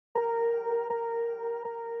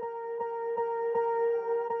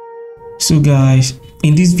So guys,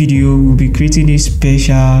 in this video we'll be creating this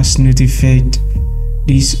special snoot effect,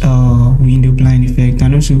 this window blind effect,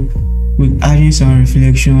 and also we're adding some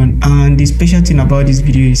reflection. And the special thing about this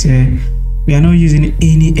video is we are not using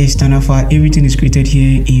any external file. Everything is created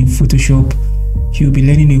here in Photoshop. You'll be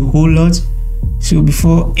learning a whole lot. So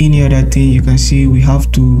before any other thing, you can see we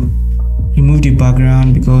have to remove the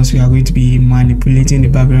background because we are going to be manipulating the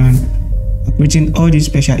background, creating all these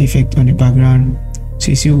special effects on the background. So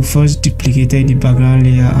you see we first duplicated the background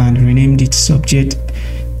layer and renamed it subject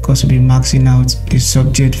because we'll be maxing out the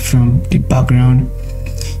subject from the background.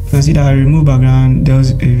 You can see that remove background does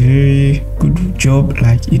a very good job,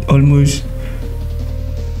 like it almost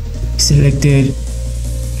selected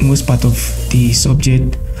most part of the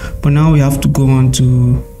subject. But now we have to go on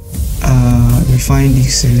to refine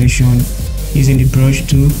this selection using the brush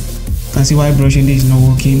tool. You can see why brushing this is not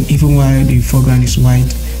working, even while the foreground is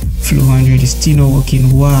white. Flow 100 is still not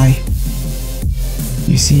working. Why?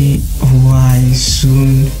 You see why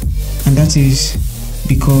soon, and that is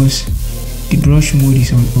because the brush mode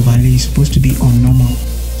is on overlay. It's supposed to be on normal.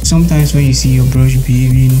 Sometimes when you see your brush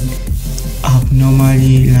behaving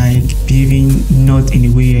abnormally, like behaving not in the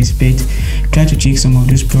way you expect, try to check some of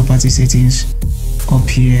those property settings up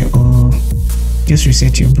here or just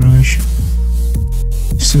reset your brush.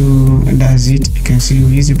 So that's it. You can see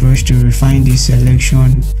we use the brush to refine this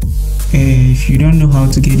selection. If you don't know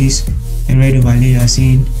how to get this red overlay you are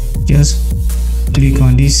seeing, just click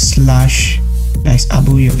on this slash that is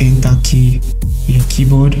above your enter key in your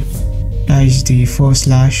keyboard. That is the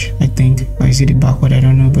 / I think, or is it the backward? I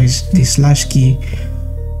don't know, but it's the slash key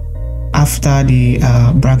after the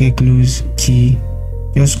bracket close key,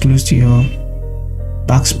 just close to your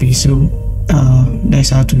backspace. So that's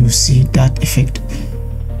how to see that effect.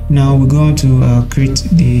 Now we're going to create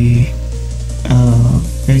the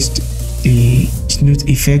first the snoot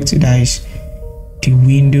effect, that is the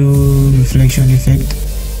window reflection effect.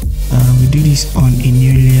 We do this on a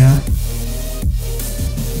new layer.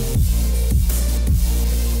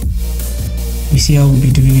 We see how we'll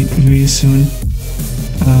be doing it very soon.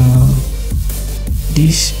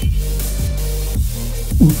 This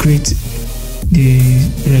will create the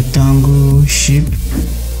rectangle shape.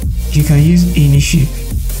 You can use any shape,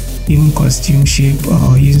 even costume shape,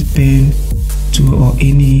 or use pen tool or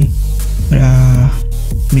any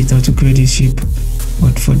method to create this shape.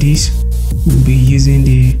 But for this, we'll be using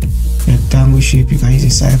the rectangle shape. You can use a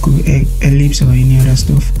circle, ellipse, or any other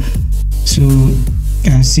stuff. So you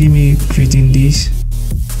can see me creating this.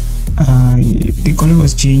 The color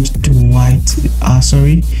was changed to white.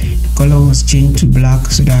 The color was changed to black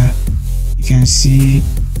so that you can see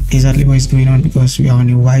exactly what is going on because we are on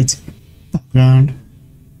a white background.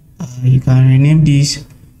 You can rename this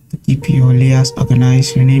to keep your layers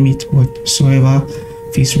organized. Rename it whatsoever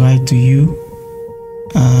feels right to you.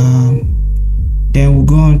 Then we'll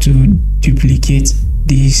go on to duplicate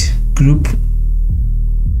this group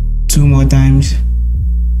 2 more times,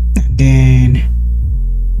 and then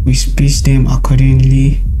we space them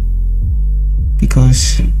accordingly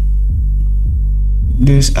because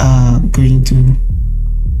those are going to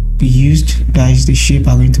be used. That is, the shape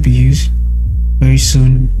are going to be used very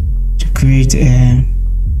soon to create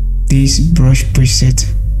this brush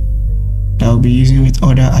preset that I'll be using with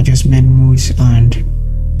other adjustment modes and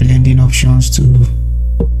blending options to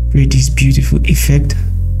create this beautiful effect.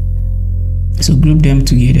 So group them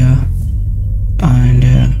together and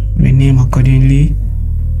rename accordingly.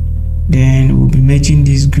 Then we'll be merging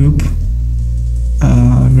this group.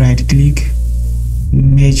 Right click,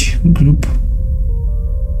 merge group.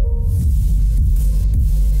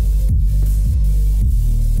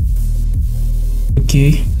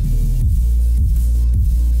 Okay.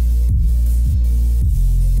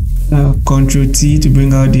 Ctrl T to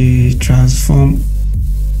bring out the transform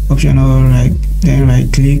option, or then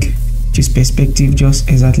right click, choose perspective just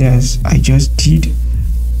exactly as I just did,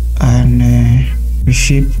 and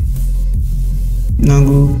reshape. Now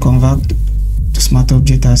go convert to smart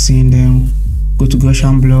object as seen, then go to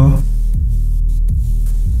Gaussian blur.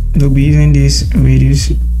 We'll be using this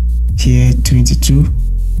radius here 22.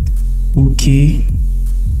 Okay.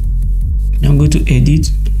 Now go to edit,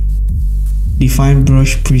 define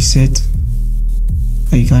brush preset.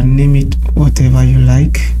 You can name it whatever you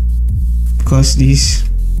like because this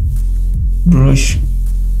brush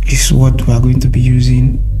is what we are going to be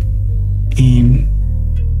using in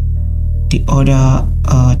the other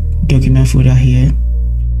document folder here.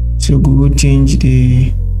 So go change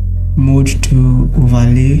the mode to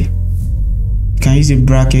overlay. You can use the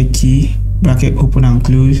bracket key, bracket open and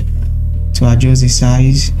close, to adjust the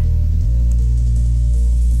size.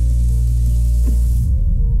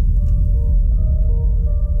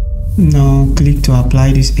 Now click to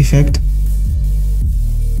apply this effect.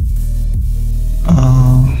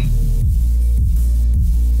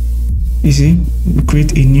 You see,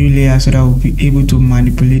 create a new layer so that we'll be able to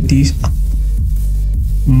manipulate this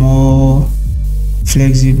more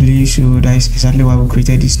flexibly. So that is exactly why we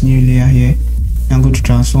created this new layer here. Now go to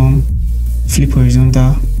transform, flip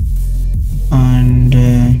horizontal, and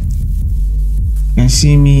you can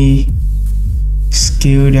see me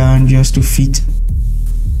scale down just to fit.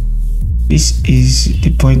 This is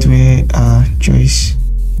the point where choice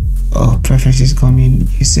or preferences come in.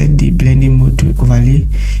 You set the blending mode to overlay.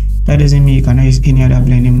 That doesn't mean you cannot use any other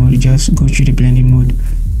blending mode. You just go through the blending mode,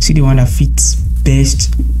 see the one that fits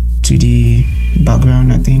best to the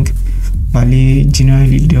background. I think overlay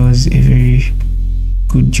generally does a very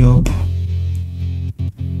good job.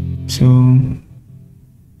 So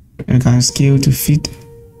I can scale to fit.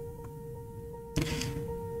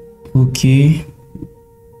 Okay,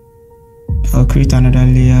 I'll create another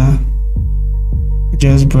layer,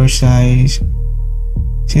 adjust brush size.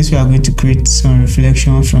 Since we are going to create some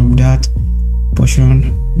reflection from that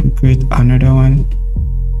portion, we'll create another one.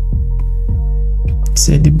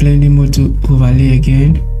 Set the blending mode to overlay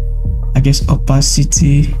again, adjust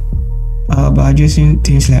opacity. By adjusting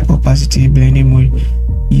things like opacity, blending mode,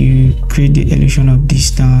 you create the illusion of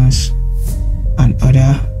distance and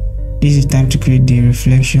other. This is time to create the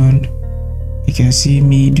reflection. You can see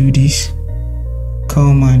me do this.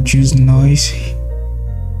 Come and choose noise,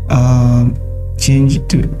 change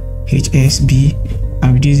to HSB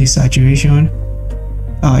and reduce the saturation.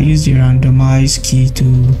 Use the randomize key to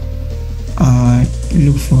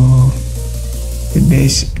look for the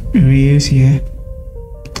best rails here.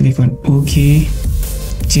 Click on OK.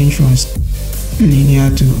 Change from linear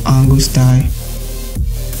to angle style.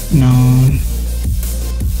 Now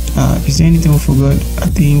is there anything I forgot? I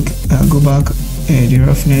think go back, the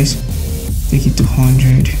roughness, take it to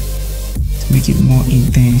 100 to make it more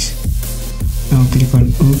intense. Now click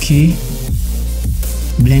on OK.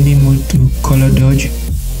 Blending mode to color dodge.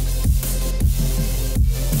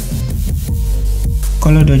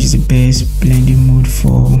 Color dodge is the best blending mode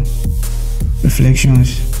for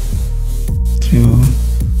reflections. So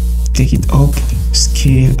take it up,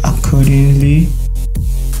 scale accordingly.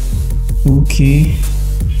 OK.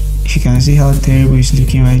 You can see how terrible it's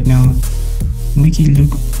looking right now. Make it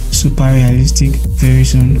look super realistic very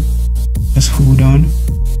soon. Just hold on.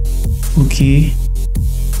 OK.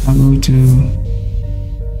 I'll go to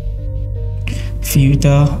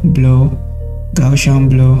filter, blow, Gaussian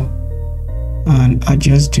blow, and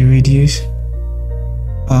adjust the radius.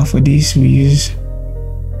 For this we use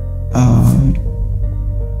around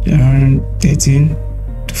 13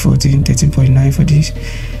 to 14, 13.9 for this.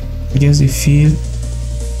 Adjust the fill.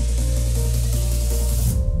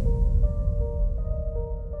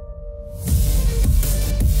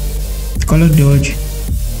 Color dodge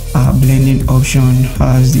blending option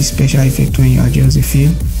has this special effect when you adjust the fill.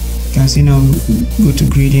 You can see now, go to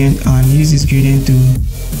gradient and use this gradient to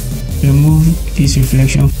remove this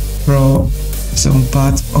reflection from some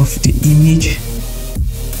part of the image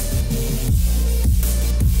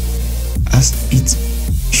as it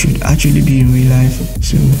should actually be in real life.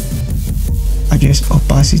 So adjust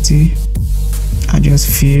opacity, adjust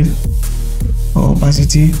fill or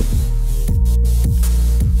opacity.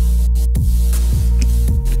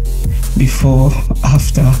 Before,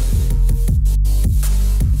 after,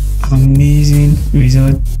 amazing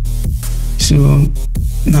result. So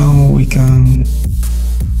now we can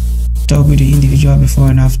talk with the individual before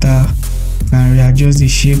and after, and readjust the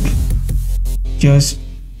shape, just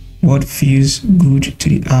what feels good to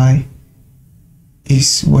the eye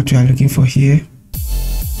is what we are looking for here.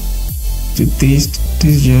 To taste,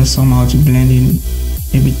 this is just somehow to blend in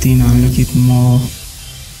everything and look it more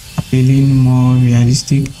appealing, more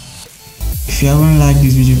realistic. If you haven't liked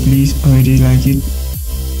this video, please already like it.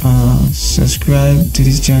 Subscribe to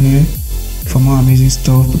this channel for more amazing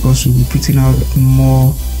stuff, because we'll be putting out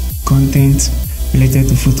more content related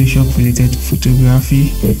to Photoshop, related to photography.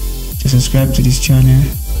 So subscribe to this channel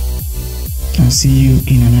and see you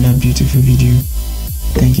in another beautiful video.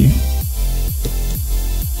 Thank you.